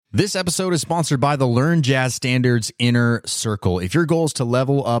This episode is sponsored by the Learn Jazz Standards Inner Circle. If your goal is to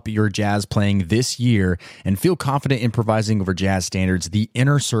level up your jazz playing this year and feel confident improvising over jazz standards, the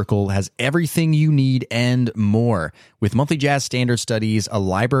Inner Circle has everything you need and more. With monthly jazz standard studies, a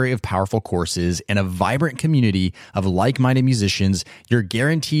library of powerful courses, and a vibrant community of like-minded musicians, you're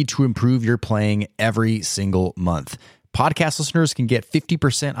guaranteed to improve your playing every single month. Podcast listeners can get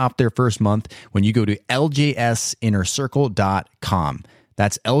 50% off their first month when you go to ljsinnercircle.com.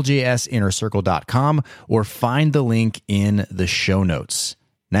 That's ljsinnercircle.com or find the link in the show notes.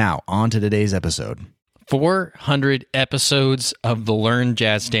 Now, on to today's episode. 400 episodes of the Learn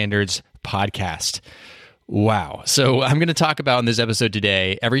Jazz Standards podcast. Wow. So I'm going to talk about in this episode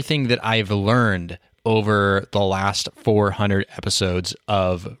today everything that I've learned over the last 400 episodes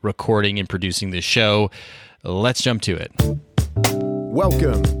of recording and producing this show. Let's jump to it.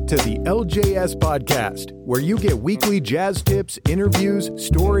 Welcome to the LJS Podcast, where you get weekly jazz tips, interviews,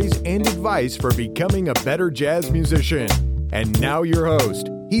 stories, and advice for becoming a better jazz musician. And now your host.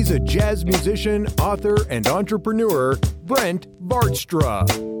 He's a jazz musician, author, and entrepreneur, Brent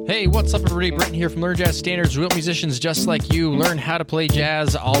Vaartstra. Hey, what's up, everybody? Brent here from Learn Jazz Standards. Real musicians just like you learn how to play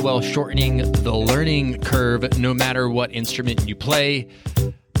jazz, all while shortening the learning curve, no matter what instrument you play.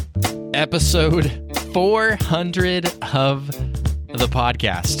 Episode 400 of the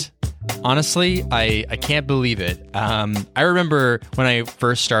podcast. Honestly, I can't believe it. I remember when I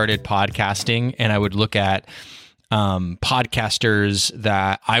first started podcasting and I would look at podcasters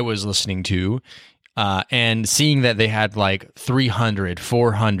that I was listening to and seeing that they had like 300,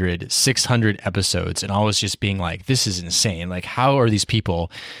 400, 600 episodes. And I was just being like, this is insane. Like, how are these people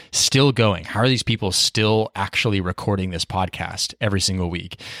still going? How are these people still actually recording this podcast every single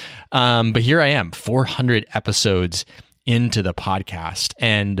week? But here I am, 400 episodes into the podcast.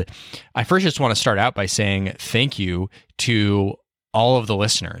 And I first just want to start out by saying thank you to all of the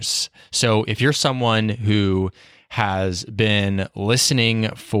listeners. So if you're someone who has been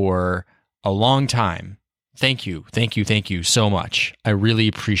listening for a long time, thank you so much. I really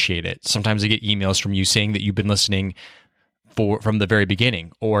appreciate it. Sometimes I get emails from you saying that you've been listening from the very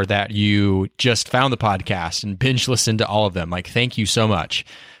beginning, or that you just found the podcast and binge listened to all of them. Like, thank you so much.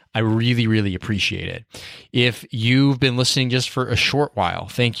 I really, really appreciate it. If you've been listening just for a short while,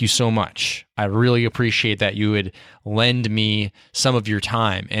 thank you so much. I really appreciate that you would lend me some of your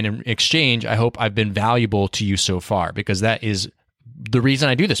time. And in exchange, I hope I've been valuable to you so far, because that is the reason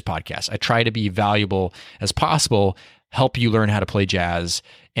I do this podcast. I try to be valuable as possible, help you learn how to play jazz.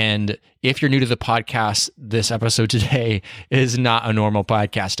 And if you're new to the podcast, this episode today is not a normal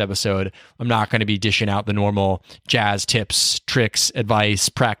podcast episode. I'm not going to be dishing out the normal jazz tips, tricks, advice,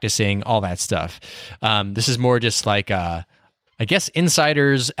 practicing, all that stuff. This is more just like I guess,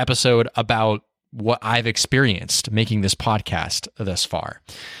 insider's episode about what I've experienced making this podcast thus far.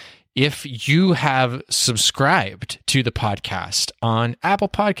 If you have subscribed to the podcast on Apple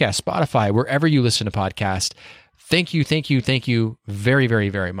Podcasts, Spotify, wherever you listen to podcasts, thank you very, very,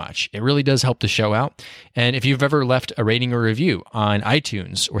 very much. It really does help the show out. And if you've ever left a rating or review on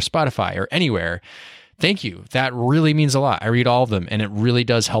iTunes or Spotify or anywhere, thank you. That really means a lot. I read all of them, and it really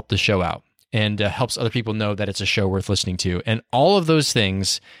does help the show out and helps other people know that it's a show worth listening to. And all of those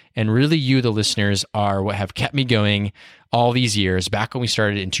things, and really you, the listeners, are what have kept me going all these years, back when we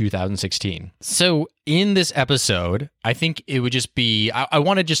started in 2016. So in this episode, I think it would just be, I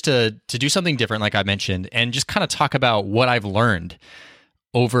wanted just to do something different, like I mentioned, and just kind of talk about what I've learned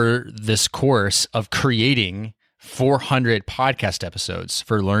over this course of creating 400 podcast episodes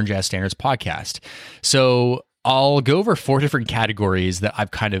for Learn Jazz Standards podcast. So I'll go over 4 different categories that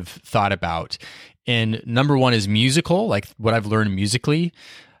I've kind of thought about. And number 1 is musical, like what I've learned musically,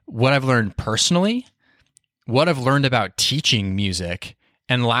 what I've learned personally, what I've learned about teaching music,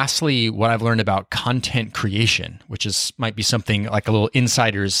 and lastly, what I've learned about content creation, which might be something like a little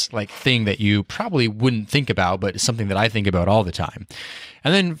insider's like thing that you probably wouldn't think about, but it's something that I think about all the time.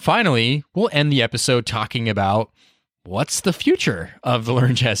 And then finally, we'll end the episode talking about what's the future of the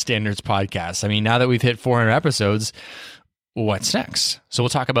Learn Jazz Standards podcast. I mean, now that we've hit 400 episodes, what's next? So we'll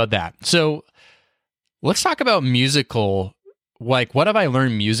talk about that. So let's talk about musical, like what have I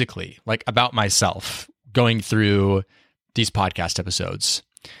learned musically, like about myself, going through these podcast episodes.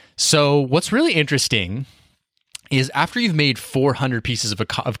 So what's really interesting is after you've made 400 pieces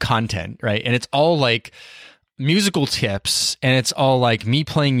of content, right? And it's all like musical tips, and it's all like me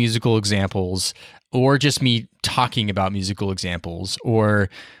playing musical examples, or just me talking about musical examples, or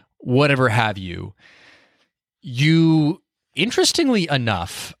whatever have you. You, interestingly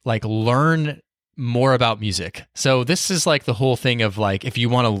enough, like learn more about music. So this is like the whole thing of like, if you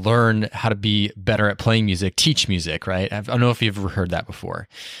want to learn how to be better at playing music, teach music, right? I don't know if you've ever heard that before.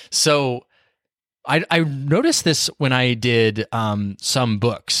 So I noticed this when I did some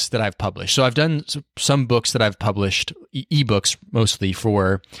books that I've published. So I've done some books that I've published, ebooks mostly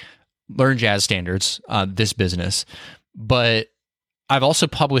for Learn Jazz Standards, this business. But I've also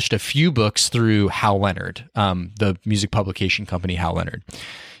published a few books through Hal Leonard, the music publication company Hal Leonard.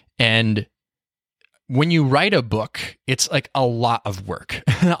 And when you write a book, it's like a lot of work.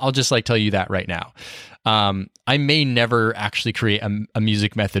 I'll just like tell you that right now. I may never actually create a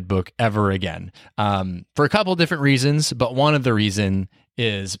music method book ever again, for a couple different reasons. But one of the reason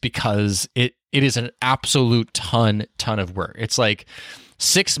is because it is an absolute ton of work. It's like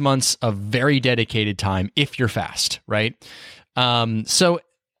 6 months of very dedicated time if you're fast, right? So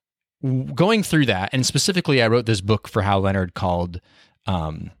going through that, and specifically I wrote this book for Hal Leonard called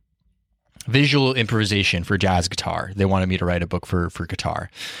Visual Improvisation for Jazz Guitar. They wanted me to write a book for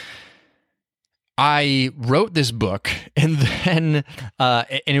guitar. I wrote this book, and then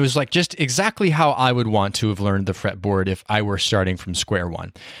and it was like just exactly how I would want to have learned the fretboard if I were starting from square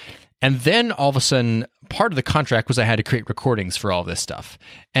one. And then all of a sudden, part of the contract was I had to create recordings for all this stuff.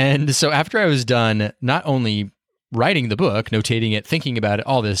 And so after I was done, not only writing the book, notating it, thinking about it,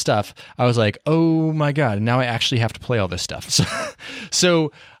 all this stuff, I was like, oh my God, now I actually have to play all this stuff.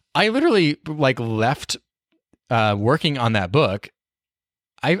 So I literally like left working on that book.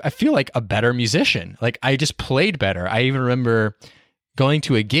 I feel like a better musician. Like I just played better. I even remember going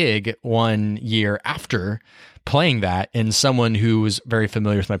to a gig one year after playing that, and someone who was very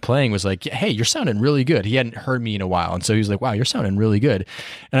familiar with my playing was like, hey, you're sounding really good. He hadn't heard me in a while. And so he was like, wow, you're sounding really good.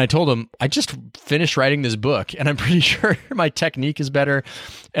 And I told him, I just finished writing this book, and I'm pretty sure my technique is better.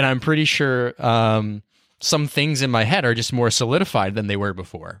 And I'm pretty sure some things in my head are just more solidified than they were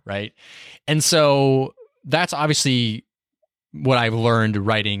before, right? And so that's obviously what I've learned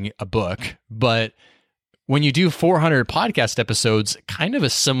writing a book. But when you do 400 podcast episodes, kind of a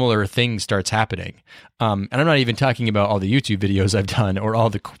similar thing starts happening. And I'm not even talking about all the YouTube videos I've done or all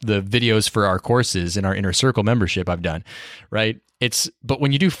the videos for our courses and our Inner Circle membership I've done, right? But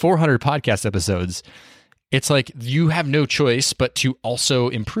when you do 400 podcast episodes, it's like you have no choice but to also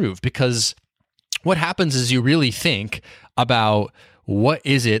improve, because what happens is you really think about what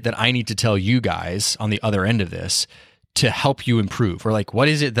is it that I need to tell you guys on the other end of this to help you improve, or like, what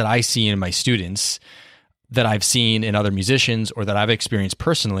is it that I see in my students that I've seen in other musicians or that I've experienced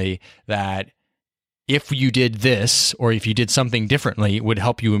personally that if you did this or if you did something differently would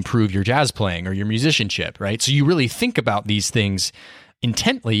help you improve your jazz playing or your musicianship, right? So you really think about these things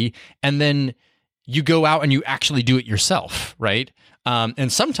intently, and then you go out and you actually do it yourself, right?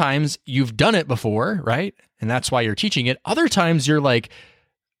 And sometimes you've done it before, right? And that's why you're teaching it. Other times you're like,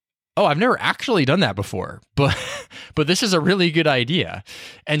 oh, I've never actually done that before, but this is a really good idea.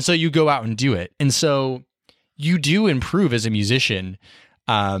 And so you go out and do it. And so you do improve as a musician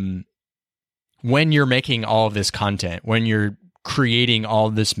when you're making all of this content, when you're creating all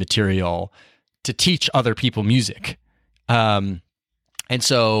of this material to teach other people music. And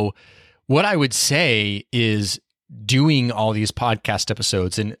so what I would say is, doing all these podcast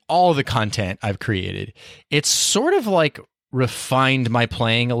episodes and all the content I've created, it's sort of like refined my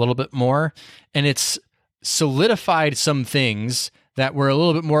playing a little bit more, and it's solidified some things that were a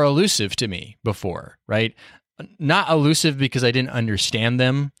little bit more elusive to me before, right? Not elusive because I didn't understand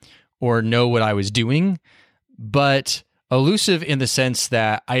them or know what I was doing, but elusive in the sense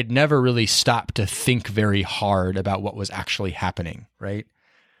that I'd never really stopped to think very hard about what was actually happening, right?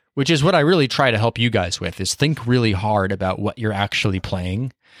 Which is what I really try to help you guys with, is think really hard about what you're actually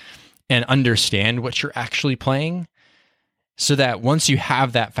playing and understand what you're actually playing, so that once you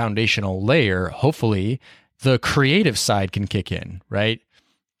have that foundational layer, hopefully the creative side can kick in, right?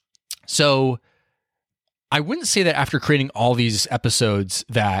 So I wouldn't say that after creating all these episodes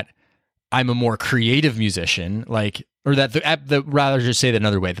that I'm a more creative musician, or that rather just say that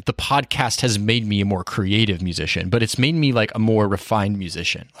another way, that the podcast has made me a more creative musician, but it's made me like a more refined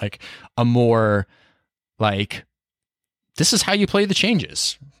musician, like a more like, this is how you play the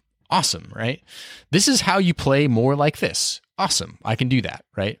changes. Awesome, right? This is how you play more like this. Awesome. I can do that,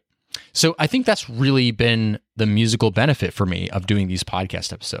 right? So I think that's really been the musical benefit for me of doing these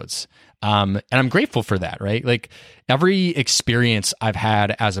podcast episodes. And I'm grateful for that, right? Like every experience I've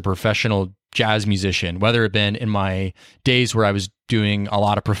had as a professional jazz musician, whether it been in my days where I was doing a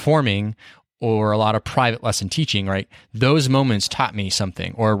lot of performing or a lot of private lesson teaching, right? Those moments taught me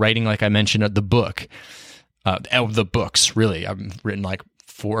something. Or writing, like I mentioned, the book, the books, really. I've written like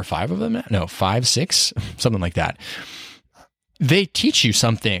 4 or 5 of them. No, 5, 6, something like that. they teach you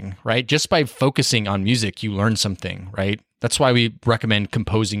something, right? Just by focusing on music, you learn something, right? That's why we recommend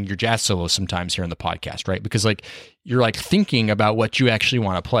composing your jazz solos sometimes here in the podcast, right? Because like you're like thinking about what you actually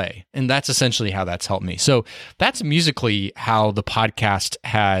want to play. And that's essentially how that's helped me. So that's musically how the podcast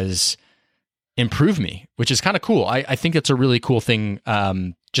has improved me, which is kind of cool. I think it's a really cool thing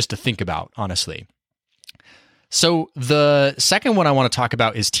just to think about, honestly. So the second one I want to talk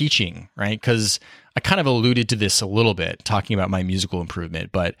about is teaching, right? Because I kind of alluded to this a little bit, talking about my musical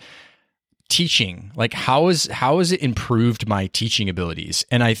improvement, but teaching, like how has it improved my teaching abilities?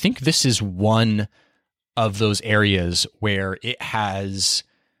 And I think this is one of those areas where it has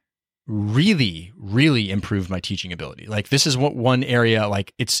really, really improved my teaching ability. Like this is what one area,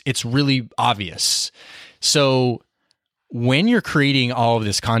 like it's really obvious. So when you're creating all of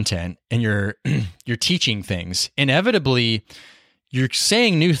this content and you're teaching things, inevitably you're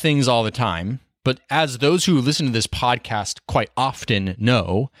saying new things all the time. But as those who listen to this podcast quite often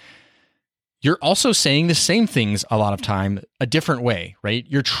know, you're also saying the same things a lot of time a different way, right?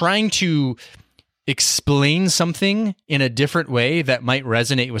 You're trying to explain something in a different way that might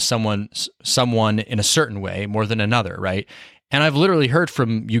resonate with someone in a certain way more than another, right? And I've literally heard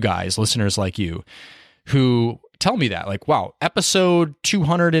from you guys, listeners like you, who tell me that, like, wow, episode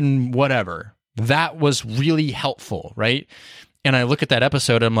 200 and whatever, that was really helpful, right? And I look at that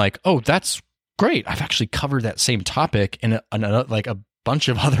episode and I'm like, oh, that's great. I've actually covered that same topic in a bunch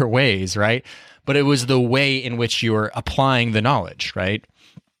of other ways, right? But it was the way in which you're applying the knowledge, right?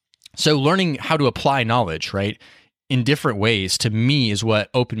 So learning how to apply knowledge, right, in different ways, to me, is what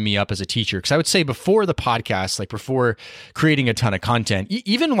opened me up as a teacher. Because I would say before the podcast, like before creating a ton of content,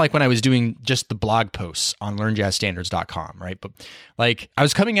 even like when I was doing just the blog posts on learnjazzstandards.com, right? But like I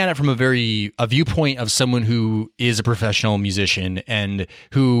was coming at it from a viewpoint of someone who is a professional musician and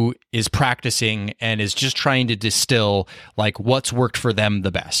who is practicing and is just trying to distill like what's worked for them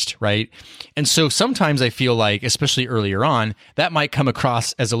the best, right? And so sometimes I feel like, especially earlier on, that might come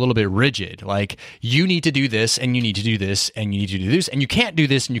across as a little bit rigid. Like you need to do this and you need to do this and you need to do this and you can't do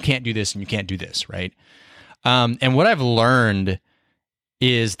this and you can't do this and you can't do this, right? And what I've learned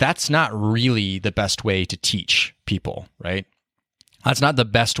is that's not really the best way to teach people, right? That's not the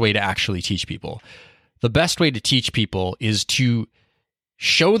best way to actually teach people. The best way to teach people is to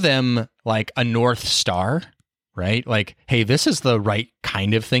show them like a North Star, right? Like, hey, this is the right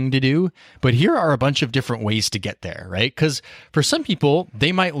kind of thing to do, but here are a bunch of different ways to get there, right? Because for some people,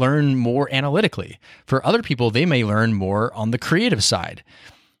 they might learn more analytically. For other people, they may learn more on the creative side.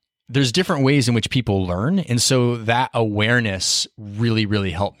 There's different ways in which people learn. And so that awareness really,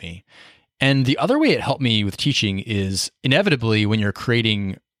 really helped me. And the other way it helped me with teaching is inevitably when you're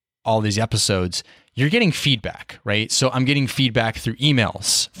creating all these episodes, you're getting feedback, right? So I'm getting feedback through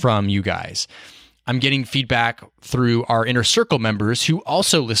emails from you guys. I'm getting feedback through our inner circle members who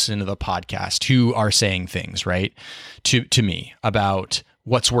also listen to the podcast, who are saying things, right, to me about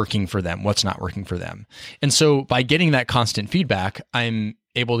what's working for them, what's not working for them. And so by getting that constant feedback, I'm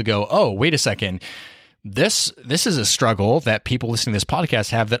able to go, oh, wait a second, this is a struggle that people listening to this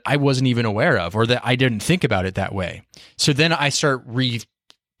podcast have that I wasn't even aware of, or that I didn't think about it that way. So then I start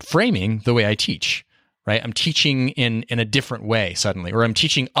reframing the way I teach. Right? I'm teaching in a different way suddenly, or I'm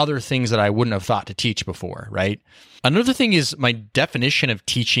teaching other things that I wouldn't have thought to teach before, right? Another thing is my definition of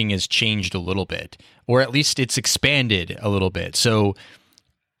teaching has changed a little bit, or at least it's expanded a little bit. So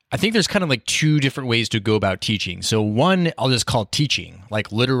I think there's kind of like two different ways to go about teaching. So one, I'll just call teaching,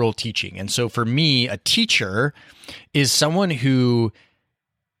 like literal teaching. And so for me, a teacher is someone who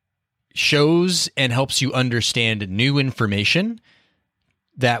shows and helps you understand new information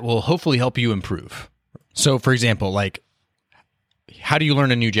that will hopefully help you improve. So for example, like, how do you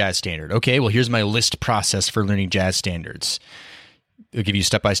learn a new jazz standard? Okay, well, here's my list process for learning jazz standards. It'll give you a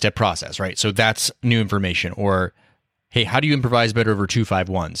step-by-step process, right? So that's new information. Or, hey, how do you improvise better over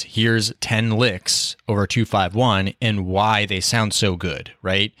 2-5-1s? Here's 10 licks over 2-5-1 and why they sound so good,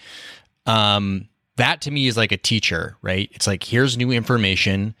 right? That to me is like a teacher, right? It's like, here's new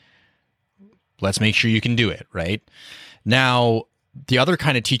information. Let's make sure you can do it, right? Now, the other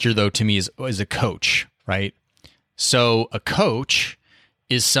kind of teacher, though, to me is a coach, right? So a coach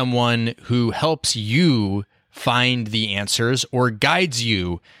is someone who helps you find the answers or guides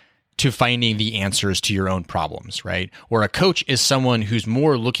you to finding the answers to your own problems, right? Or a coach is someone who's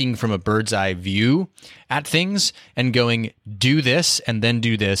more looking from a bird's eye view at things and going, do this, and then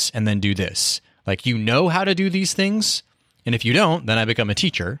do this, and then do this. Like, you know how to do these things, and if you don't, then I become a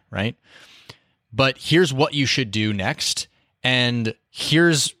teacher, right? But here's what you should do next, and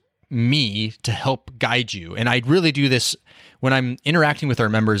here's me to help guide you. And I really do this when I'm interacting with our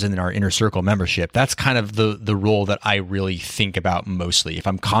members in our Inner Circle membership, that's kind of the role that I really think about mostly. If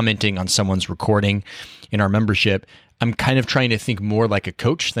I'm commenting on someone's recording in our membership, I'm kind of trying to think more like a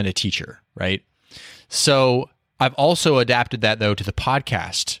coach than a teacher, right? So I've also adapted that though to the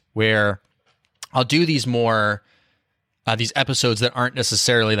podcast, where I'll do these more these episodes that aren't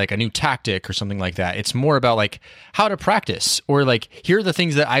necessarily like a new tactic or something like that. It's more about like how to practice, or like, here are the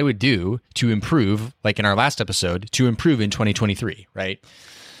things that I would do to improve, like in our last episode, to improve in 2023, right?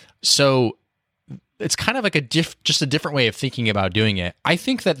 So it's kind of like just a different way of thinking about doing it. I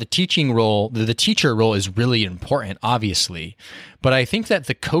think that the teaching role, the teacher role is really important, obviously, but I think that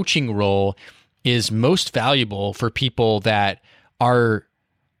the coaching role is most valuable for people that are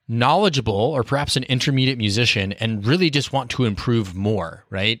knowledgeable or perhaps an intermediate musician and really just want to improve more,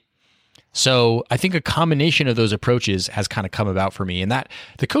 right? So I think a combination of those approaches has kind of come about for me. And that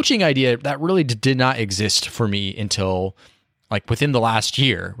the coaching idea, that really did not exist for me until like within the last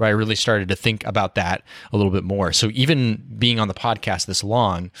year, where I really started to think about that a little bit more. So even being on the podcast this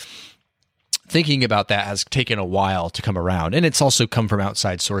long, thinking about that has taken a while to come around. And it's also come from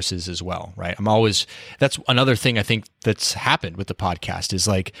outside sources as well, right? That's another thing I think that's happened with the podcast is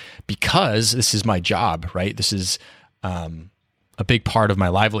like, because this is my job, right? This is a big part of my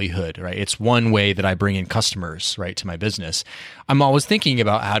livelihood, right? It's one way that I bring in customers, right, to my business. I'm always thinking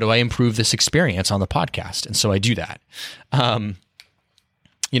about, how do I improve this experience on the podcast? And so I do that.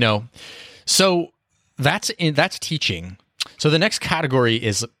 So that's teaching. So the next category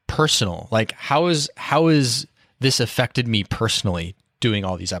is personal. Like, how is this affected me personally doing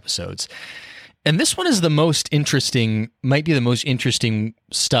all these episodes? And this one is the most interesting, might be the most interesting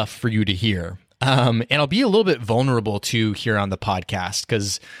stuff for you to hear. And I'll be a little bit vulnerable too here on the podcast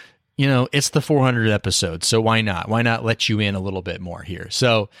because, it's the 400th episode. So why not? Why not let you in a little bit more here?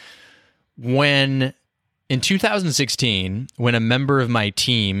 So in 2016, when a member of my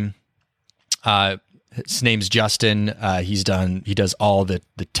team, his name's Justin. He does all the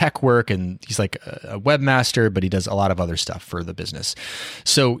tech work, and he's like a webmaster, but he does a lot of other stuff for the business.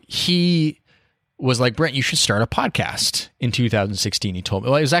 So he was like, Brent, you should start a podcast in 2016. He told me,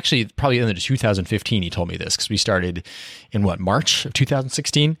 well, it was actually probably in 2015. He told me this because we started in March of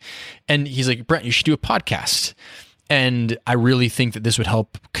 2016. And he's like, Brent, you should do a podcast. And I really think that this would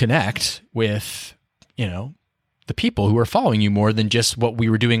help connect with, the people who are following you more than just what we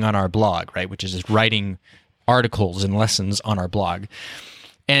were doing on our blog, right? Which is just writing articles and lessons on our blog.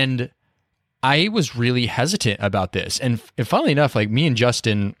 And I was really hesitant about this. And funnily enough, like me and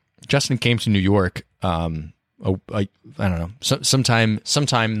Justin came to New York, I don't know, sometime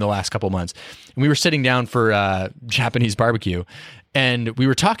in the last couple of months. And we were sitting down for Japanese barbecue, and we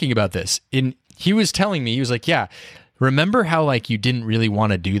were talking about this. And he was telling me, he was like, yeah, remember how like you didn't really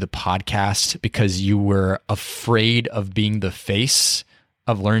want to do the podcast because you were afraid of being the face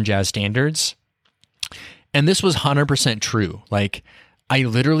of Learn Jazz Standards? And this was 100% true. Like, I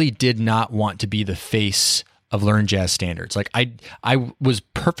literally did not want to be the face of Learn Jazz Standards. Like, I was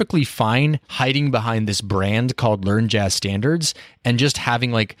perfectly fine hiding behind this brand called Learn Jazz Standards and just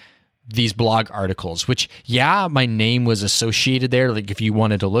having like these blog articles, which, yeah, my name was associated there. Like, if you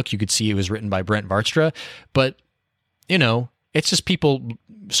wanted to look, you could see it was written by Brent Vartstra, but it's just people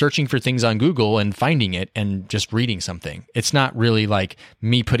searching for things on Google and finding it and just reading something. It's not really like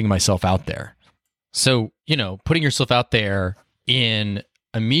me putting myself out there. So, putting yourself out there in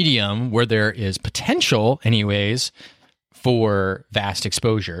a medium where there is potential anyways for vast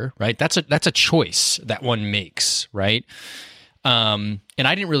exposure, right? That's a choice that one makes, right? And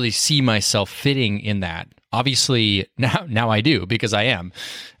I didn't really see myself fitting in that. Obviously now I do, because I am.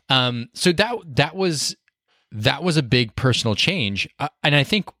 So that was a big personal change. And I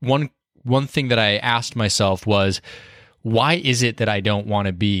think one thing that I asked myself was, why is it that I don't want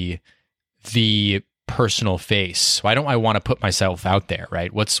to be the personal face? Why don't I want to put myself out there,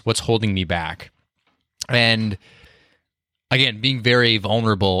 right? What's holding me back? And again, being very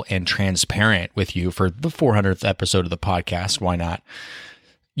vulnerable and transparent with you for the 400th episode of the podcast, why not?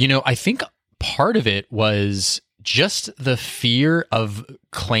 I think part of it was just the fear of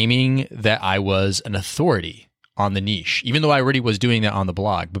claiming that I was an authority on the niche, even though I already was doing that on the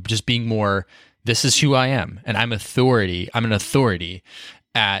blog, but just being more, this is who I am, and I'm an authority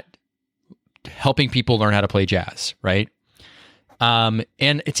at helping people learn how to play jazz, right? And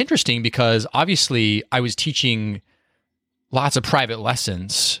it's interesting because obviously I was teaching lots of private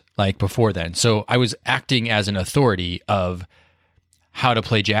lessons like before then. So I was acting as an authority of how to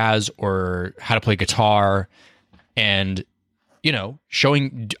play jazz or how to play guitar, and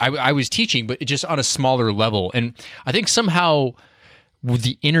showing I was teaching, but just on a smaller level. And I think somehow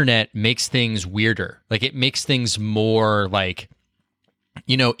the internet makes things weirder. Like it makes things more like,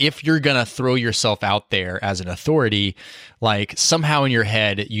 you know, if you're going to throw yourself out there as an authority, like somehow in your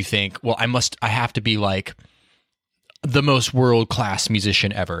head you think, well, I have to be like the most world-class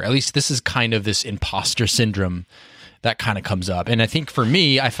musician ever. At least this is kind of this imposter syndrome that kind of comes up. And I think for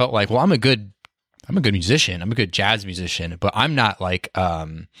me, I felt like, well, I'm a good musician. I'm a good jazz musician, but I'm not like a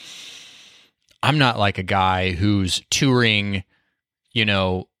guy who's touring, you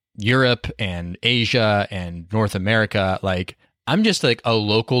know, Europe and Asia and North America. Like I'm just like a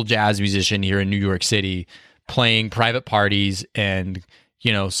local jazz musician here in New York City playing private parties and,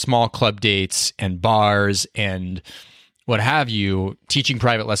 you know, small club dates and bars and what have you, teaching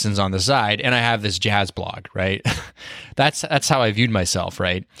private lessons on the side. And I have this jazz blog, right? That's how I viewed myself,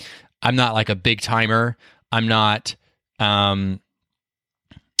 right? I'm not like a big timer. I'm not, I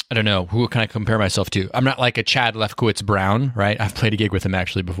don't know, who can I compare myself to? I'm not like a Chad Lefkowitz Brown, right? I've played a gig with him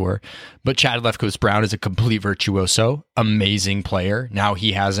actually before, but Chad Lefkowitz Brown is a complete virtuoso, amazing player. Now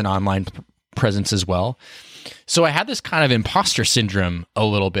he has an online presence as well. So I had this kind of imposter syndrome a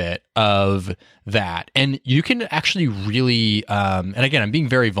little bit of that. And you can actually really, and again, I'm being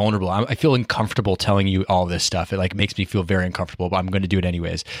very vulnerable. I feel uncomfortable telling you all this stuff. It like makes me feel very uncomfortable, but I'm going to do it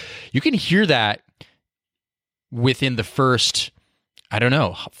anyways. You can hear that within the first, I don't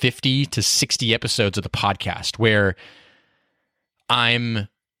know, 50 to 60 episodes of the podcast where I'm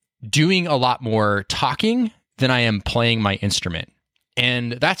doing a lot more talking than I am playing my instrument.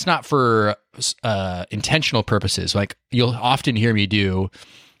 And that's not for intentional purposes. Like you'll often hear me do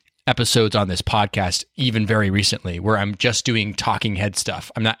episodes on this podcast, even very recently, where I'm just doing talking head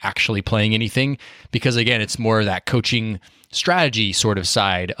stuff. I'm not actually playing anything because, again, it's more that coaching strategy sort of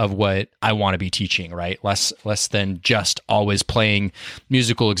side of what I want to be teaching, right? Less than just always playing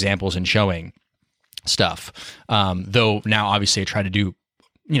musical examples and showing stuff. Though now, obviously, I try to do,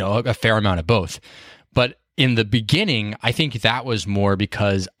 you know, a fair amount of both. But in the beginning, I think that was more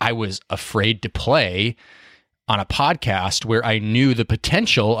because I was afraid to play on a podcast where I knew the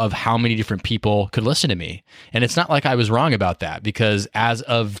potential of how many different people could listen to me. And it's not like I was wrong about that, because as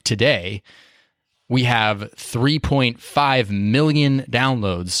of today, we have 3.5 million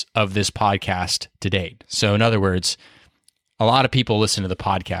downloads of this podcast to date. So in other words, a lot of people listen to the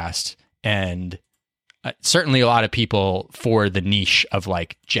podcast, and certainly a lot of people for the niche of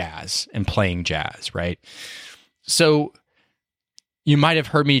like jazz and playing jazz, right? So you might have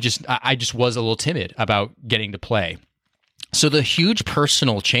heard me I just was a little timid about getting to play. So the huge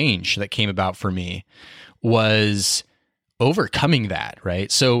personal change that came about for me was overcoming that,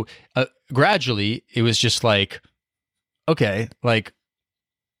 right? So gradually it was just like, okay, like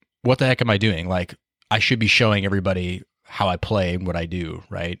what the heck am I doing? Like I should be showing everybody how I play and what I do,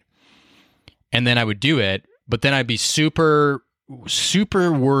 right? And then I would do it, but then I'd be super,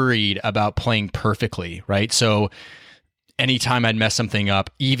 super worried about playing perfectly, right? So anytime I'd mess something up,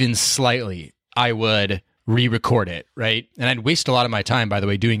 even slightly, I would re-record it, right? And I'd waste a lot of my time, by the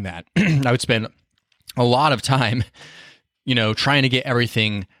way, doing that. I would spend a lot of time, you know, trying to get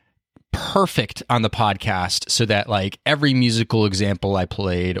everything perfect on the podcast so that like every musical example I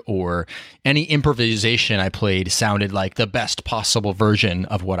played or any improvisation I played sounded like the best possible version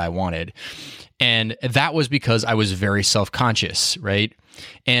of what I wanted. And that was because I was very self-conscious, right?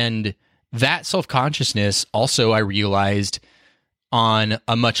 And that self-consciousness also I realized on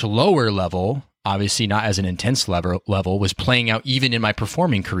a much lower level, obviously not as an intense level, was playing out even in my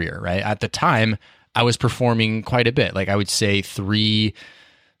performing career, right? At the time, I was performing quite a bit. Like I would say 3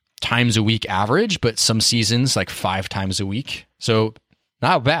 times a week average, but some seasons like 5 times a week. So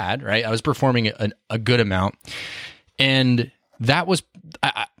not bad, right? I was performing a good amount. And that was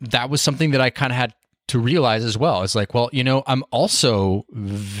something that I kind of had to realize as well. It's like, well, you know, I'm also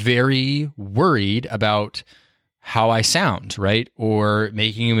very worried about how I sound, right? Or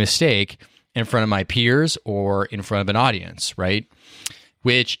making a mistake in front of my peers or in front of an audience, right?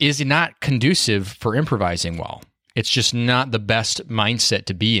 Which is not conducive for improvising well. It's just not the best mindset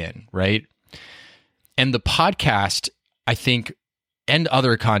to be in, right? And the podcast, I think, and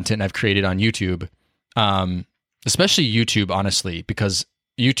other content I've created on YouTube, especially YouTube, honestly, because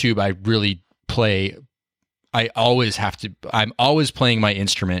YouTube, I'm always playing my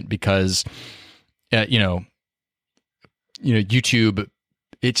instrument because, YouTube,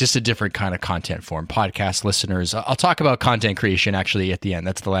 it's just a different kind of content form. Podcast listeners, I'll talk about content creation actually at the end.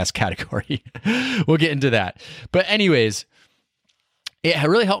 That's the last category. We'll get into that. But anyways, it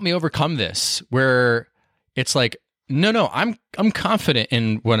really helped me overcome this, where it's like, no, I'm confident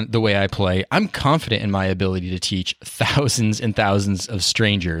in the way I play. I'm confident in my ability to teach thousands and thousands of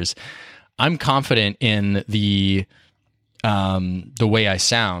strangers. I'm confident in the the way I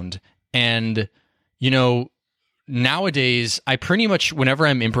sound. And, nowadays I pretty much, whenever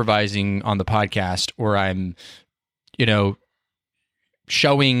I'm improvising on the podcast or I'm,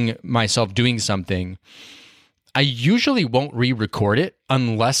 showing myself doing something, I usually won't re-record it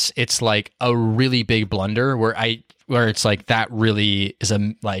unless it's like a really big blunder where it's like that really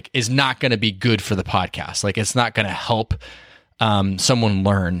is not going to be good for the podcast. Like it's not going to help someone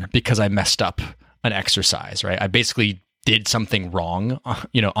learn because I messed up an exercise, right? I basically did something wrong,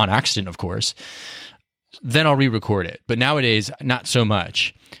 on accident, of course. Then I'll re-record it. But nowadays, not so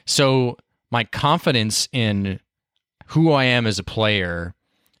much. So my confidence in who I am as a player,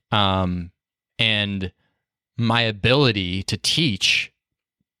 and my ability to teach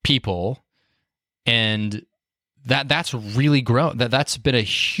people, and that's really grown. That's been a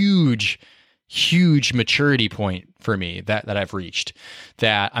huge maturity point for me that I've reached,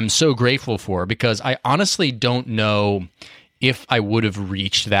 that I'm so grateful for, because I honestly don't know if I would have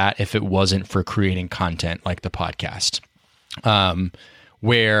reached that if it wasn't for creating content like the podcast,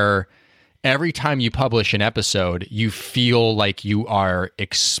 where every time you publish an episode, you feel like you are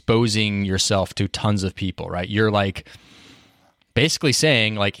exposing yourself to tons of people, right? You're like basically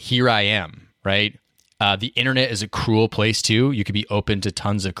saying like, here I am, right? The internet is a cruel place too. You could be open to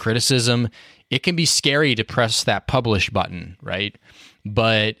tons of criticism. It can be scary to press that publish button, right?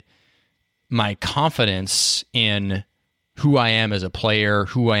 But my confidence in who I am as a player,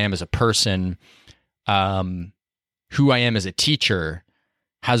 who I am as a person, who I am as a teacher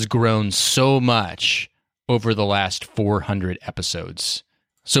has grown so much over the last 400 episodes.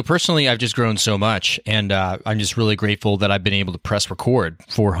 So personally, I've just grown so much, and I'm just really grateful that I've been able to press record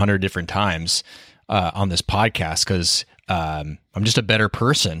 400 different times on this podcast, because I'm just a better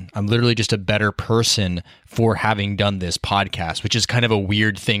person. I'm literally just a better person for having done this podcast, which is kind of a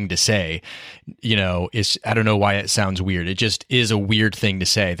weird thing to say. I don't know why it sounds weird. It just is a weird thing to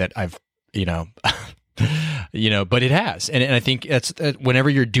say that I've, but it has. And I think that's whenever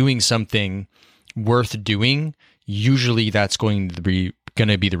you're doing something worth doing, usually that's going to be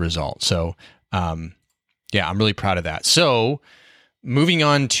the result. So, I'm really proud of that. So moving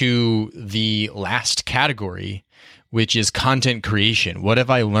on to the last category, which is content creation. What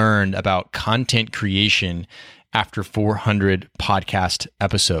have I learned about content creation after 400 podcast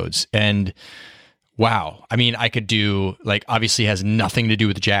episodes? And wow. I mean, I could do, obviously has nothing to do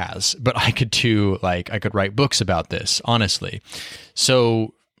with jazz, but I could write books about this, honestly.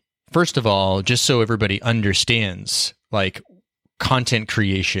 So first of all, just so everybody understands, content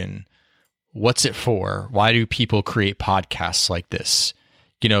creation, what's it for? Why do people create podcasts like this?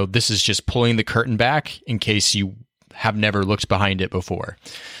 This is just pulling the curtain back in case you have never looked behind it before.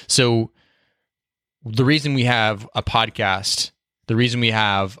 So the reason we have a podcast, the reason we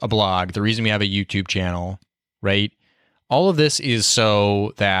have a blog, the reason we have a YouTube channel, right? All of this is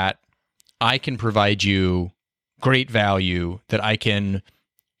so that I can provide you great value, that I can,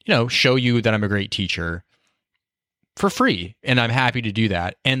 show you that I'm a great teacher for free. And I'm happy to do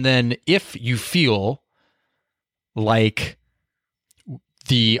that. And then if you feel like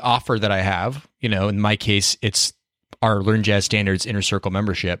the offer that I have, in my case, it's our Learn Jazz Standards Inner Circle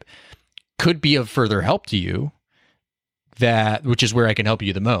membership, could be of further help to you, which is where I can help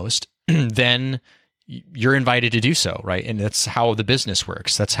you the most, then you're invited to do so, right? And that's how the business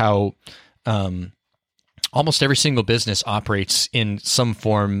works. That's how almost every single business operates in some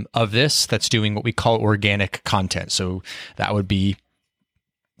form of this, that's doing what we call organic content. So that would be,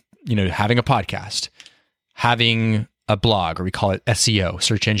 having a podcast, having a blog, or we call it SEO,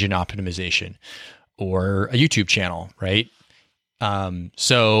 search engine optimization, or a YouTube channel, right?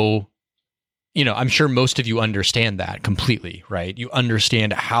 So I'm sure most of you understand that completely, right? You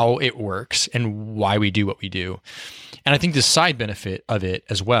understand how it works and why we do what we do. And I think the side benefit of it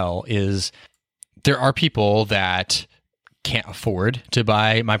as well is there are people that can't afford to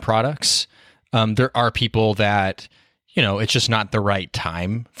buy my products. There are people that, it's just not the right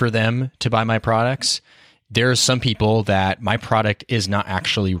time for them to buy my products. There's some people that my product is not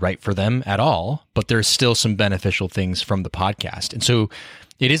actually right for them at all, but there's still some beneficial things from the podcast. And so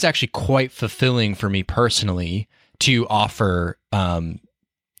it is actually quite fulfilling for me personally to offer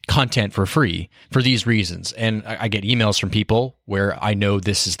content for free for these reasons. And I get emails from people where I know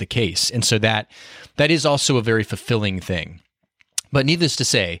this is the case. And so that is also a very fulfilling thing. But needless to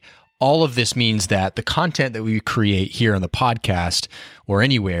say, all of this means that the content that we create here on the podcast or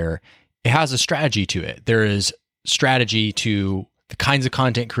anywhere, it has a strategy to it. There is strategy to the kinds of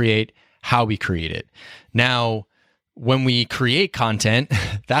content create, how we create it. Now, when we create content,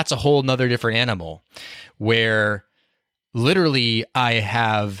 that's a whole nother different animal, where literally I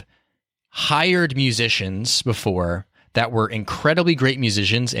have hired musicians before that were incredibly great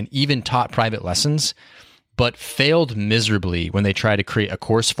musicians and even taught private lessons, but failed miserably when they tried to create a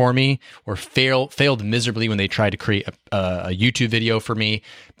course for me, or failed miserably when they tried to create a YouTube video for me,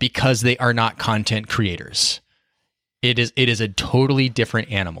 because they are not content creators. It is a totally different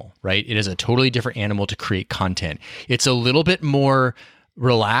animal, right? It is a totally different animal to create content. It's a little bit more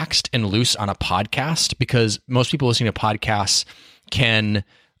relaxed and loose on a podcast, because most people listening to podcasts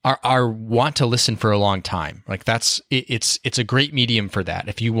are want to listen for a long time. Like it's a great medium for that,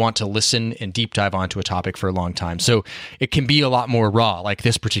 if you want to listen and deep dive onto a topic for a long time. So it can be a lot more raw, like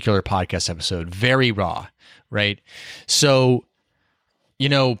this particular podcast episode, very raw, right? So,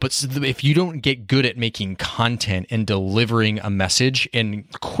 but if you don't get good at making content and delivering a message and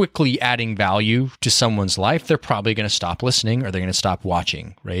quickly adding value to someone's life, they're probably going to stop listening, or they're going to stop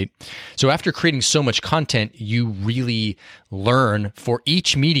watching, right? So after creating so much content, you really learn for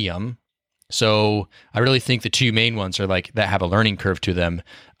each medium. So I really think the two main ones are like that have a learning curve to them.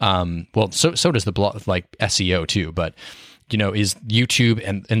 So does the blog, like SEO too, but is YouTube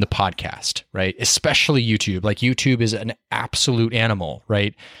and the podcast, right? Especially YouTube. Like YouTube is an absolute animal,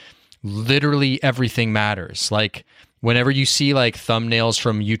 right? Literally everything matters. Like whenever you see like thumbnails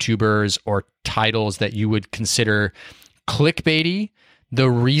from YouTubers or titles that you would consider clickbaity, the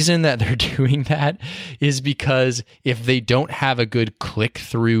reason that they're doing that is because if they don't have a good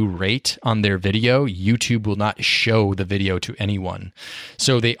click-through rate on their video, YouTube will not show the video to anyone.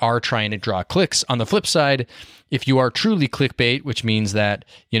 So they are trying to draw clicks. On the flip side, if you are truly clickbait, which means that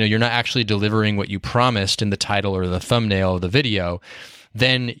you're not actually delivering what you promised in the title or the thumbnail of the video,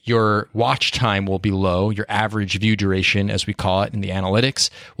 then your watch time will be low. Your average view duration, as we call it in the analytics,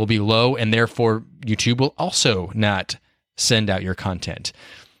 will be low, and therefore YouTube will also not send out your content.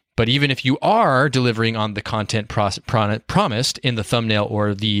 But even if you are delivering on the content promised in the thumbnail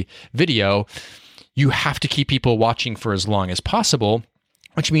or the video, you have to keep people watching for as long as possible,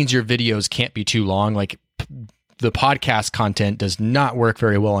 which means your videos can't be too long. Like the podcast content does not work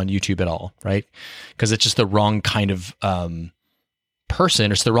very well on YouTube at all, right? Because it's just the wrong kind of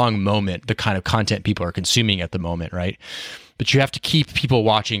person. It's the wrong moment, the kind of content people are consuming at the moment, right? But you have to keep people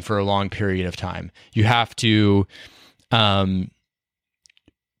watching for a long period of time. You have to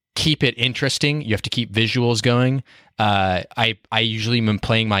keep it interesting. You have to keep visuals going. I usually am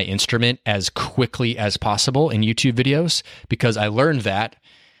playing my instrument as quickly as possible in YouTube videos, because I learned that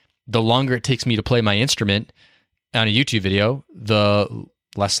the longer it takes me to play my instrument on a YouTube video, the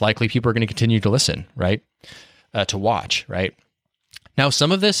less likely people are going to continue to listen, right? To watch, right? Now,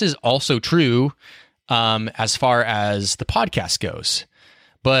 some of this is also true as far as the podcast goes,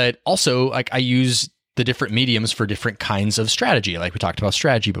 but also like I use the different mediums for different kinds of strategy. Like we talked about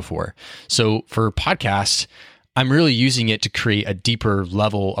strategy before. So for podcasts, I'm really using it to create a deeper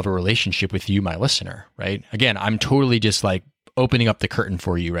level of a relationship with you, my listener, right? Again, I'm totally just like opening up the curtain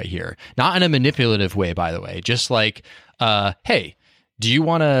for you right here. Not in a manipulative way, by the way. Just like, hey, do you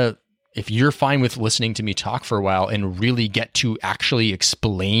want to, if you're fine with listening to me talk for a while and really get to actually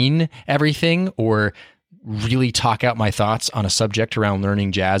explain everything, or really talk out my thoughts on a subject around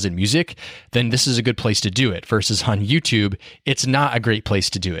learning jazz and music, then this is a good place to do it. Versus on YouTube, it's not a great place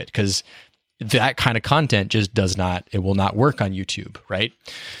to do it, because that kind of content just it will not work on YouTube, right?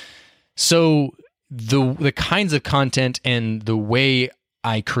 So the kinds of content and the way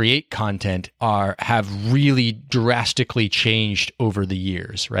I create content have really drastically changed over the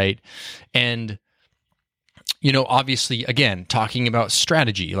years, right? And obviously, again, talking about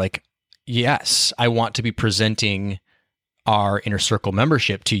strategy, like, yes, I want to be presenting our Inner Circle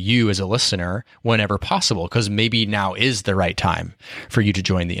membership to you as a listener whenever possible, because maybe now is the right time for you to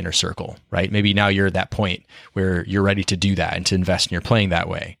join the Inner Circle, right? Maybe now you're at that point where you're ready to do that and to invest in your playing that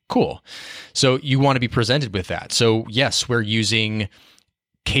way. Cool. So you want to be presented with that. So yes, we're using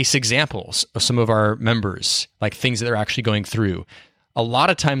case examples of some of our members, like things that they're actually going through. A lot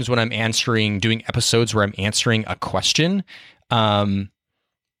of times when I'm doing episodes where I'm answering a question,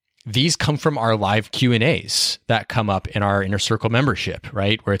 these come from our live Q&As that come up in our Inner Circle membership,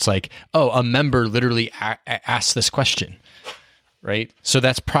 right? Where it's like, oh, a member literally asked this question, right? So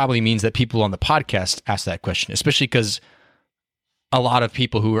that's probably means that people on the podcast ask that question, especially because a lot of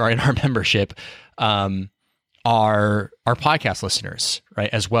people who are in our membership are podcast listeners,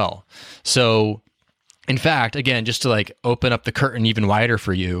 right, as well. So in fact, again, just to like open up the curtain even wider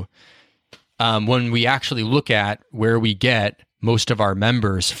for you, when we actually look at where we get most of our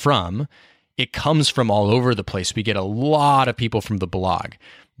members from, it comes from all over the place. We get a lot of people from the blog,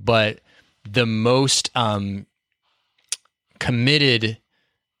 but the most committed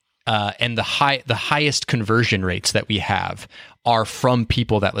and the highest conversion rates that we have are from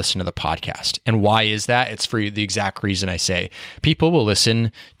people that listen to the podcast. And why is that? It's for the exact reason I say. People will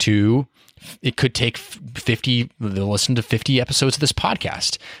listen to, it could take 50, they'll listen to 50 episodes of this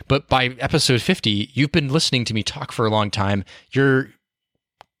podcast. But by episode 50, you've been listening to me talk for a long time. You're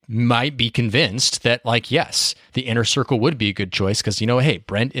might be convinced that, like, yes, the Inner Circle would be a good choice because, hey,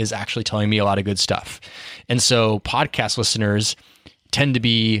 Brent is actually telling me a lot of good stuff. And so podcast listeners tend to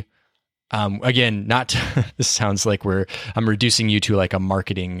be, again, not, this sounds like I'm reducing you to like a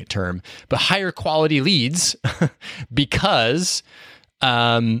marketing term, but higher quality leads because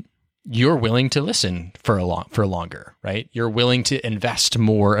you're willing to listen for longer, right? You're willing to invest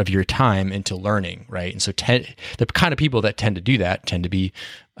more of your time into learning, right? And so the kind of people that tend to do that tend to be,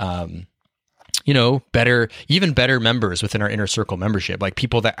 even better members within our Inner Circle membership, like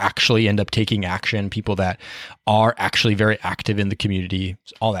people that actually end up taking action, people that are actually very active in the community,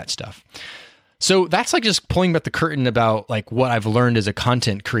 all that stuff. So that's like just pulling back the curtain about like what I've learned as a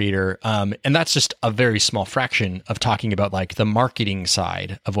content creator. And that's just a very small fraction of talking about like the marketing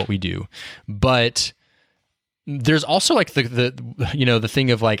side of what we do. But there's also like the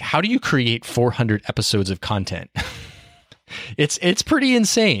thing of like, how do you create 400 episodes of content? It's pretty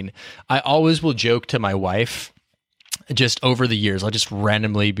insane. I always will joke to my wife just over the years. I'll just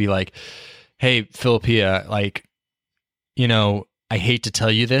randomly be like, hey, Philippia, like, I hate to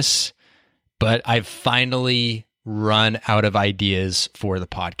tell you this, but I've finally run out of ideas for the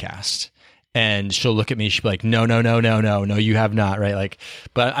podcast. And she'll look at me, she'll be like, no, you have not, right? Like,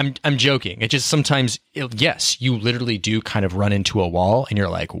 but I'm joking. It just sometimes, yes, you literally do kind of run into a wall and you're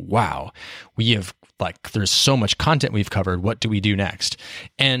like, wow, there's so much content we've covered. What do we do next?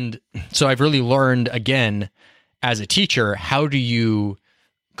 And so I've really learned, again, as a teacher, how do you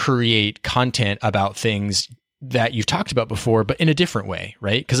create content about things that you've talked about before, but in a different way,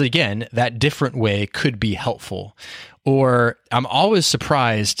 right? Because again, that different way could be helpful. Or I'm always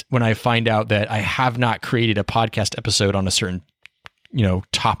surprised when I find out that I have not created a podcast episode on a certain,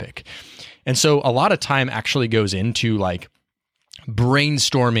 topic. And so a lot of time actually goes into like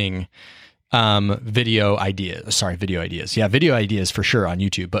brainstorming video ideas. Yeah, video ideas for sure on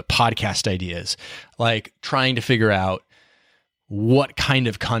YouTube, but podcast ideas, like trying to figure out what kind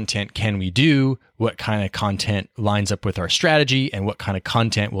of content can we do, what kind of content lines up with our strategy, and what kind of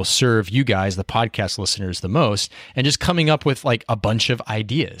content will serve you guys, the podcast listeners, the most, and just coming up with like a bunch of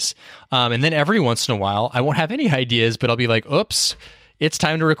ideas. And then every once in a while, I won't have any ideas, but I'll be like, oops, it's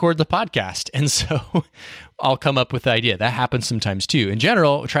time to record the podcast. And so I'll come up with the idea. That happens sometimes too. In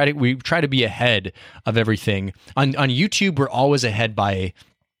general, we try to be ahead of everything. On YouTube, we're always ahead by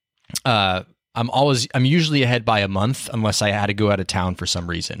I'm usually ahead by a month unless I had to go out of town for some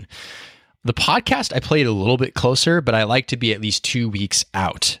reason. The podcast, I played a little bit closer, but I like to be at least 2 weeks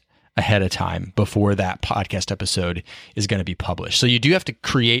out ahead of time before that podcast episode is going to be published. So you do have to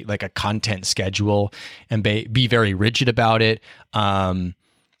create like a content schedule and be very rigid about it.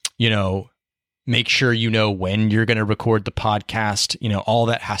 Make sure when you're going to record the podcast, all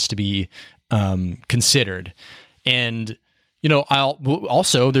that has to be considered. And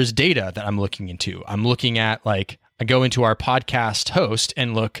there's data that I'm looking into. I'm looking at I go into our podcast host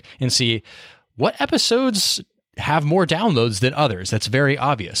and look and see what episodes have more downloads than others. That's very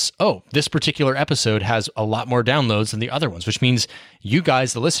obvious. Oh, this particular episode has a lot more downloads than the other ones, which means you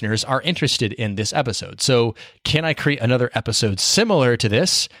guys, the listeners, are interested in this episode. So can I create another episode similar to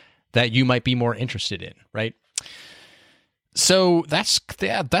this that you might be more interested in, right? So that's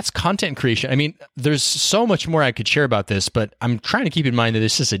content creation. I mean, there's so much more I could share about this, but I'm trying to keep in mind that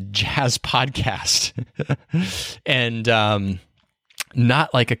this is a jazz podcast and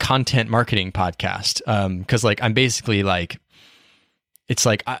not like a content marketing podcast. Because I'm basically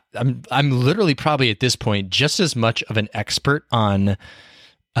I'm literally probably at this point just as much of an expert on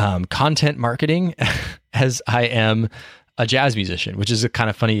content marketing as I am a jazz musician, which is a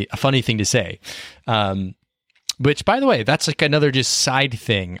funny thing to say. Which, by the way, that's like another just side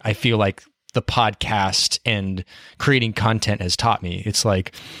thing I feel like the podcast and creating content has taught me. It's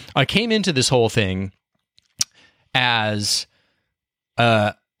like I came into this whole thing as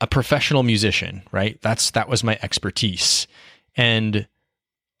a professional musician, right? That was my expertise. And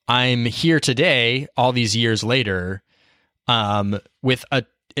I'm here today, all these years later, with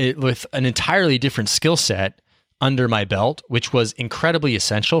an entirely different skill set under my belt, which was incredibly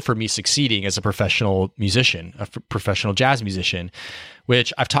essential for me succeeding as a professional musician, a professional jazz musician,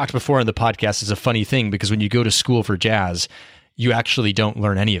 which I've talked before on the podcast is a funny thing because when you go to school for jazz, you actually don't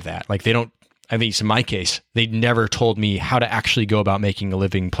learn any of that. Like they don't, at least in my case, they never told me how to actually go about making a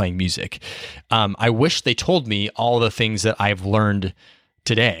living playing music. I wish they told me all the things that I've learned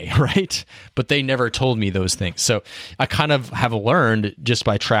today, right? But they never told me those things. So I kind of have learned just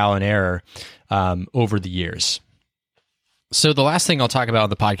by trial and error over the years. So the last thing I'll talk about on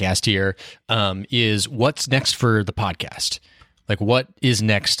the podcast here is what's next for the podcast. Like, what is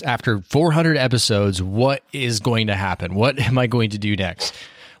next after 400 episodes? What is going to happen? What am I going to do next?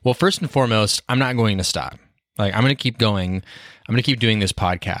 Well, first and foremost, I'm not going to stop. Like, I'm going to keep going. I'm going to keep doing this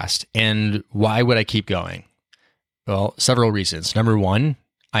podcast. And why would I keep going? Well, several reasons. Number one,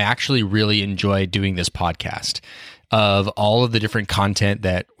 I actually really enjoy doing this podcast. Of all of the different content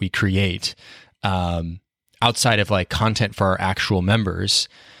that we create, outside of like content for our actual members,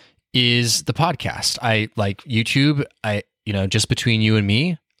 is the podcast. I like YouTube. Just between you and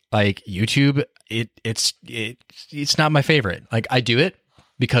me, like YouTube, it's not my favorite. Like, I do it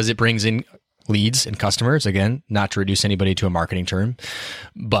because it brings in leads and customers. Again, not to reduce anybody to a marketing term,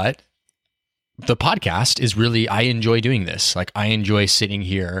 but the podcast is really, I enjoy doing this. Like, I enjoy sitting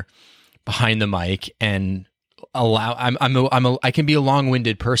here behind the mic and I can be a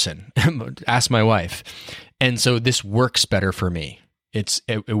long-winded person. Ask my wife. And so this works better for me.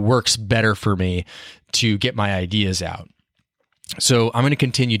 It works better for me to get my ideas out. So I'm going to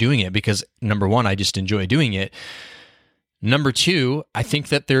continue doing it because, number one, I just enjoy doing it. Number two, I think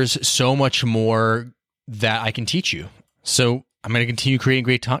that there's so much more that I can teach you. So I'm going to continue creating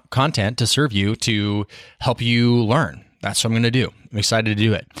great content to serve you, to help you learn. That's what I'm going to do. I'm excited to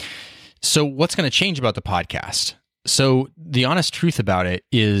do it. So what's going to change about the podcast? So the honest truth about it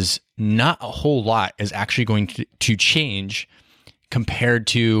is not a whole lot is actually going to change compared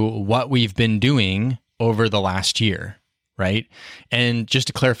to what we've been doing over the last year, right? And just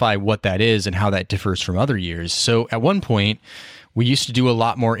to clarify what that is and how that differs from other years. So at one point, we used to do a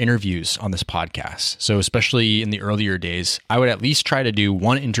lot more interviews on this podcast. So especially in the earlier days, I would at least try to do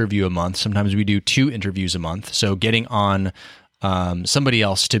one interview a month. Sometimes we do 2 interviews a month. So getting on somebody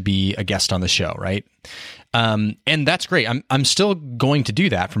else to be a guest on the show, right? And that's great. I'm still going to do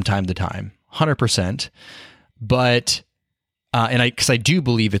that from time to time, 100%. But because I do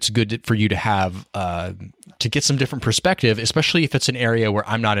believe it's good for you to have to get some different perspective, especially if it's an area where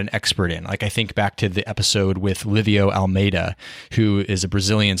I'm not an expert in. Like, I think back to the episode with Livio Almeida, who is a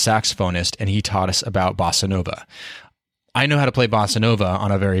Brazilian saxophonist, and he taught us about bossa nova. I know how to play bossa nova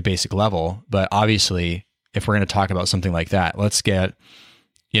on a very basic level, but obviously, if we're going to talk about something like that, let's get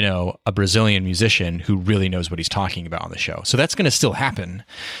a Brazilian musician who really knows what he's talking about on the show. So that's going to still happen,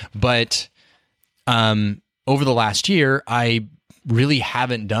 but over the last year, I really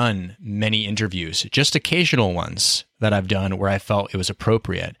haven't done many interviews, just occasional ones that I've done where I felt it was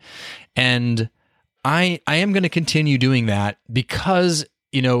appropriate. And I am going to continue doing that because,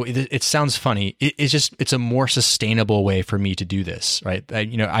 it sounds funny. It's a more sustainable way for me to do this, right?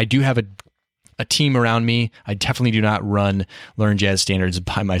 I do have a team around me. I definitely do not run Learn Jazz Standards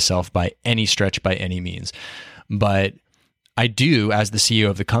by myself by any stretch, by any means. But I do, as the CEO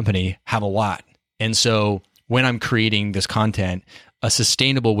of the company, have a lot. And so when I'm creating this content, a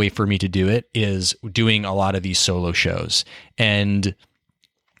sustainable way for me to do it is doing a lot of these solo shows. And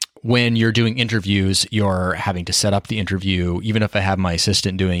when you're doing interviews, you're having to set up the interview. Even if I have my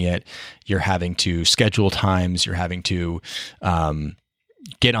assistant doing it, you're having to schedule times. You're having to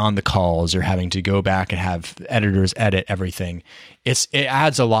get on the calls. You're having to go back and have editors edit everything. It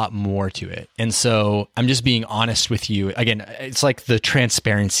adds a lot more to it. And so I'm just being honest with you. Again, it's like the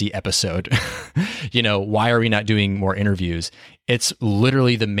transparency episode. Why are we not doing more interviews? It's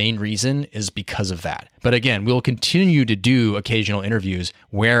literally the main reason is because of that. But again, we'll continue to do occasional interviews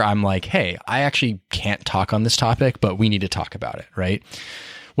where I'm like, hey, I actually can't talk on this topic, but we need to talk about it, right?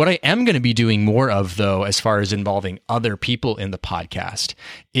 What I am going to be doing more of, though, as far as involving other people in the podcast,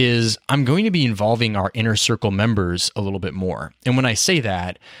 is I'm going to be involving our Inner Circle members a little bit more. And when I say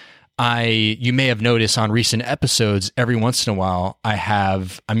that, you may have noticed on recent episodes, every once in a while,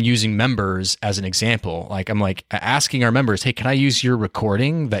 I'm using members as an example. Like, I'm like asking our members, hey, can I use your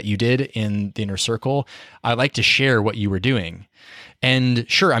recording that you did in the Inner Circle? I'd like to share what you were doing. And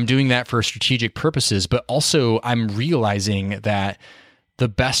sure, I'm doing that for strategic purposes, but also I'm realizing that the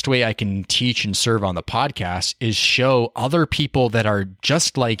best way I can teach and serve on the podcast is show other people that are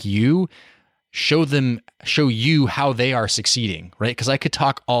just like you, show you how they are succeeding, right? Because I could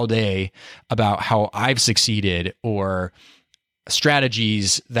talk all day about how I've succeeded or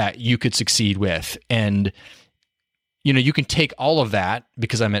strategies that you could succeed with. And, you can take all of that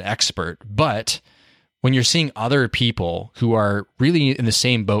because I'm an expert, but when you're seeing other people who are really in the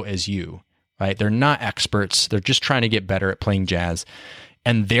same boat as you, right? They're not experts. They're just trying to get better at playing jazz.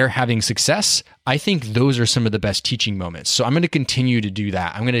 and they're having success, I think those are some of the best teaching moments. So I'm going to continue to do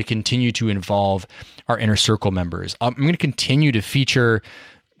that. I'm going to continue to involve our Inner Circle members. I'm going to continue to feature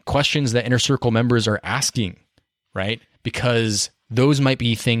questions that Inner Circle members are asking, right? Because those might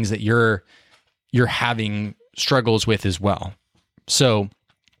be things that you're having struggles with as well. So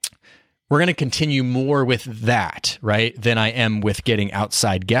we're going to continue more with that, right, than I am with getting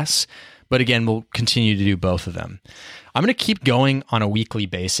outside guests. But again, we'll continue to do both of them. I'm going to keep going on a weekly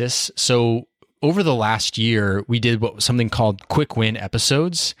basis. So over the last year, we did something called quick win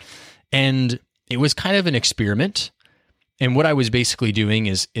episodes, and it was kind of an experiment. And what I was basically doing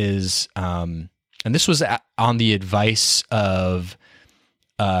is and this was on the advice of,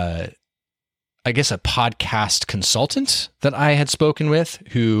 I guess, a podcast consultant that I had spoken with,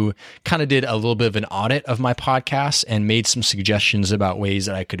 who kind of did a little bit of an audit of my podcast and made some suggestions about ways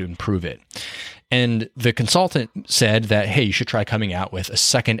that I could improve it. And the consultant said that, hey, you should try coming out with a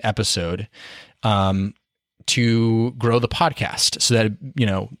second episode to grow the podcast, so that, you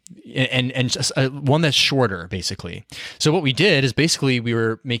know, and just one that's shorter, basically. So what we did is basically we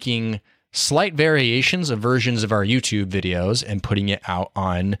were making slight variations of versions of our YouTube videos and putting it out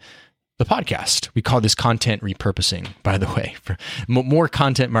on the podcast. We call this content repurposing, by the way, for more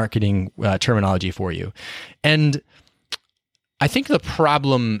content marketing terminology for you. And I think the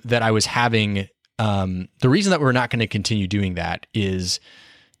problem that I was having, the reason that we're not going to continue doing that is,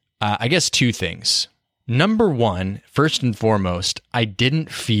 I guess, two things. Number one, first and foremost, I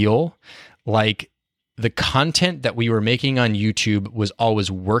didn't feel like the content that we were making on YouTube was always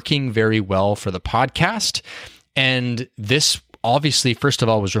working very well for the podcast. And this obviously, first of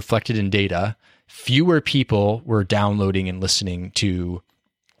all, was reflected in data. Fewer people were downloading and listening to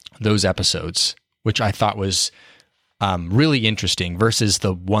those episodes, which I thought was really interesting versus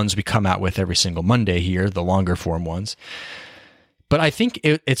the ones we come out with every single Monday here, the longer form ones. But I think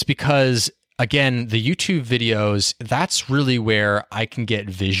it's because, again, the YouTube videos, that's really where I can get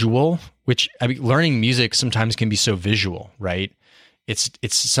visual, which, I mean, learning music sometimes can be so visual, right? It's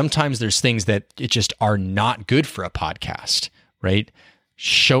sometimes there's things that it just are not good for a podcast, right?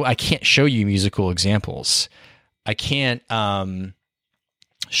 I can't show you musical examples. I can't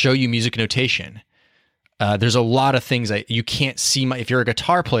show you music notation. There's a lot of things that you can't see. If you're a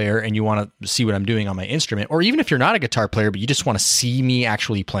guitar player and you want to see what I'm doing on my instrument, or even if you're not a guitar player, but you just want to see me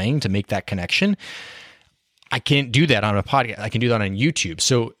actually playing to make that connection, I can't do that on a podcast. I can do that on YouTube.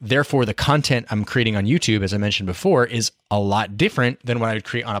 So therefore, the content I'm creating on YouTube, as I mentioned before, is a lot different than what I would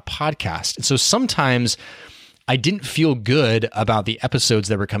create on a podcast. And so sometimes I didn't feel good about the episodes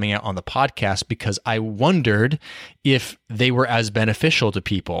that were coming out on the podcast because I wondered if they were as beneficial to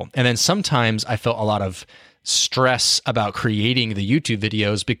people. And then sometimes I felt a lot of stress about creating the YouTube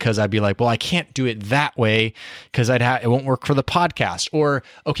videos because I'd be like, well, I can't do it that way because it won't work for the podcast. Or,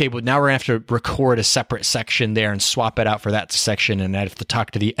 okay, but now we're gonna have to record a separate section there and swap it out for that section, and I'd have to talk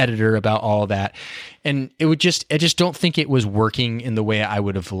to the editor about all of that. And I just don't think it was working in the way I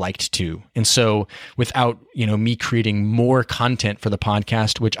would have liked to. And so without, me creating more content for the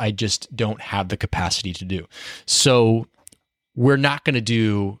podcast, which I just don't have the capacity to do. So we're not going to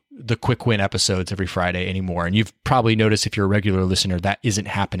do the quick win episodes every Friday anymore. And you've probably noticed, if you're a regular listener, that isn't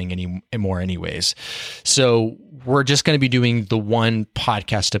happening anymore anyways. So we're just going to be doing the one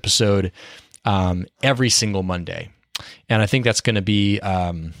podcast episode every single Monday. And I think that's going to be,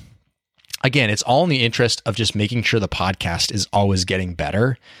 again, it's all in the interest of just making sure the podcast is always getting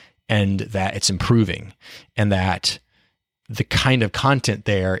better and that it's improving and that the kind of content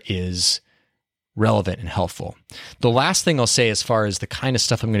there is relevant and helpful. The last thing I'll say as far as the kind of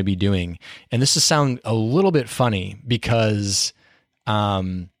stuff I'm going to be doing, and this will sound a little bit funny because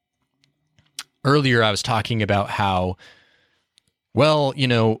earlier I was talking about how, well,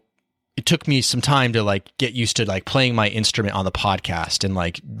 it took me some time to get used to playing my instrument on the podcast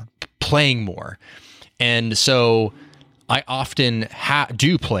and playing more. And so I often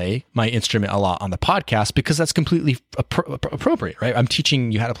do play my instrument a lot on the podcast because that's completely appropriate, right? I'm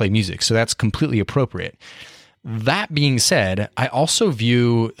teaching you how to play music, so that's completely appropriate. That being said, I also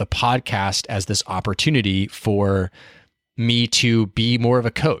view the podcast as this opportunity for me to be more of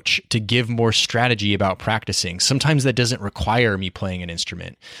a coach, to give more strategy about practicing. Sometimes that doesn't require me playing an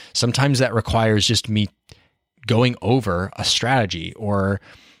instrument. Sometimes that requires just me going over a strategy or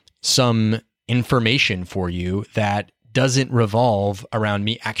some information for you that doesn't revolve around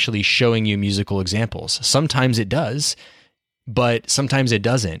me actually showing you musical examples. Sometimes it does, but sometimes it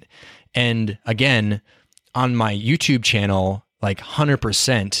doesn't. And again, on my YouTube channel,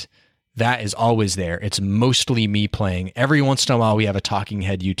 100%, that is always there. It's mostly me playing. Every once in a while, we have a talking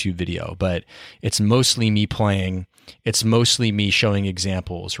head YouTube video, but it's mostly me playing. It's mostly me showing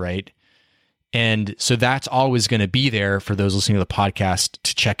examples, right? And so that's always going to be there for those listening to the podcast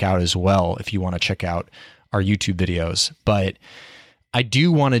to check out as well, if you want to check out our YouTube videos. But I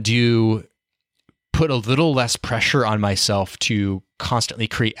do want to put a little less pressure on myself to constantly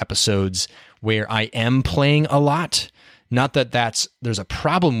create episodes where I am playing a lot. Not that there's a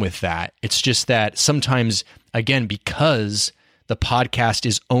problem with that. It's just that sometimes, again, because the podcast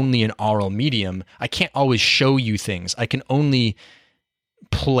is only an oral medium, I can't always show you things. I can only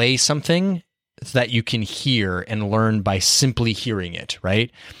play something that you can hear and learn by simply hearing it,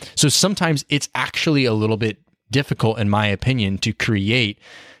 right? So sometimes it's actually a little bit difficult, in my opinion, to create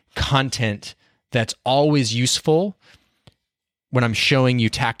content that's always useful when I'm showing you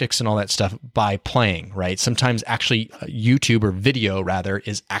tactics and all that stuff by playing, right? Sometimes actually YouTube, or video rather,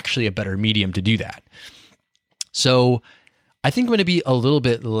 is actually a better medium to do that. So I think I'm going to be a little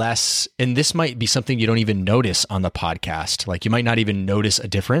bit less, and this might be something you don't even notice on the podcast. Like, you might not even notice a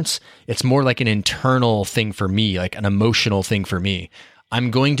difference. It's more like an internal thing for me, like an emotional thing for me.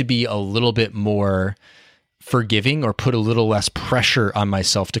 I'm going to be a little bit more forgiving, or put a little less pressure on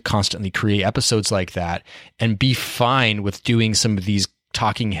myself to constantly create episodes like that, and be fine with doing some of these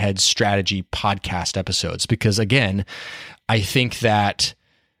talking head strategy podcast episodes. Because again, I think that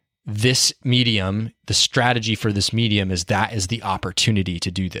this medium, the strategy for this medium is the opportunity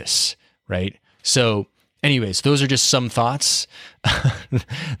to do this, right? So anyways, those are just some thoughts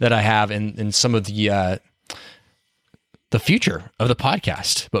that I have in some of the future of the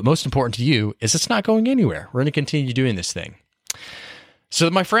podcast. But most important to you is it's not going anywhere. We're going to continue doing this thing. So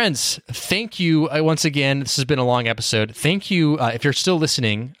my friends, thank you once again. This has been a long episode. Thank you. If you're still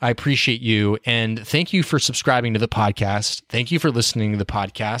listening, I appreciate you. And thank you for subscribing to the podcast. Thank you for listening to the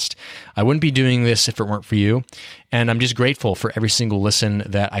podcast. I wouldn't be doing this if it weren't for you. And I'm just grateful for every single listen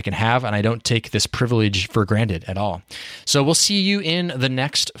that I can have. And I don't take this privilege for granted at all. So we'll see you in the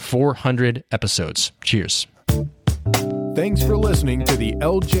next 400 episodes. Cheers. Thanks for listening to the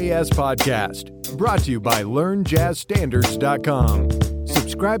LJS Podcast, brought to you by LearnJazzStandards.com.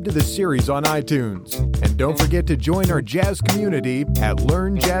 Subscribe to the series on iTunes, and don't forget to join our jazz community at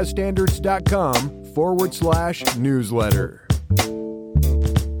LearnJazzStandards.com/newsletter.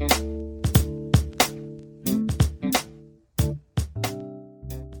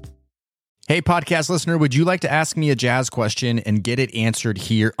 Hey, podcast listener, would you like to ask me a jazz question and get it answered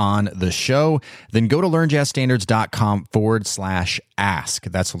here on the show? Then go to LearnJazzStandards.com/ask.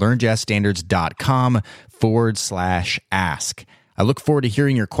 That's LearnJazzStandards.com/ask. I look forward to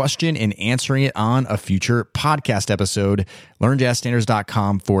hearing your question and answering it on a future podcast episode.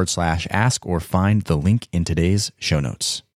 LearnJazzStandards.com/ask, or find the link in today's show notes.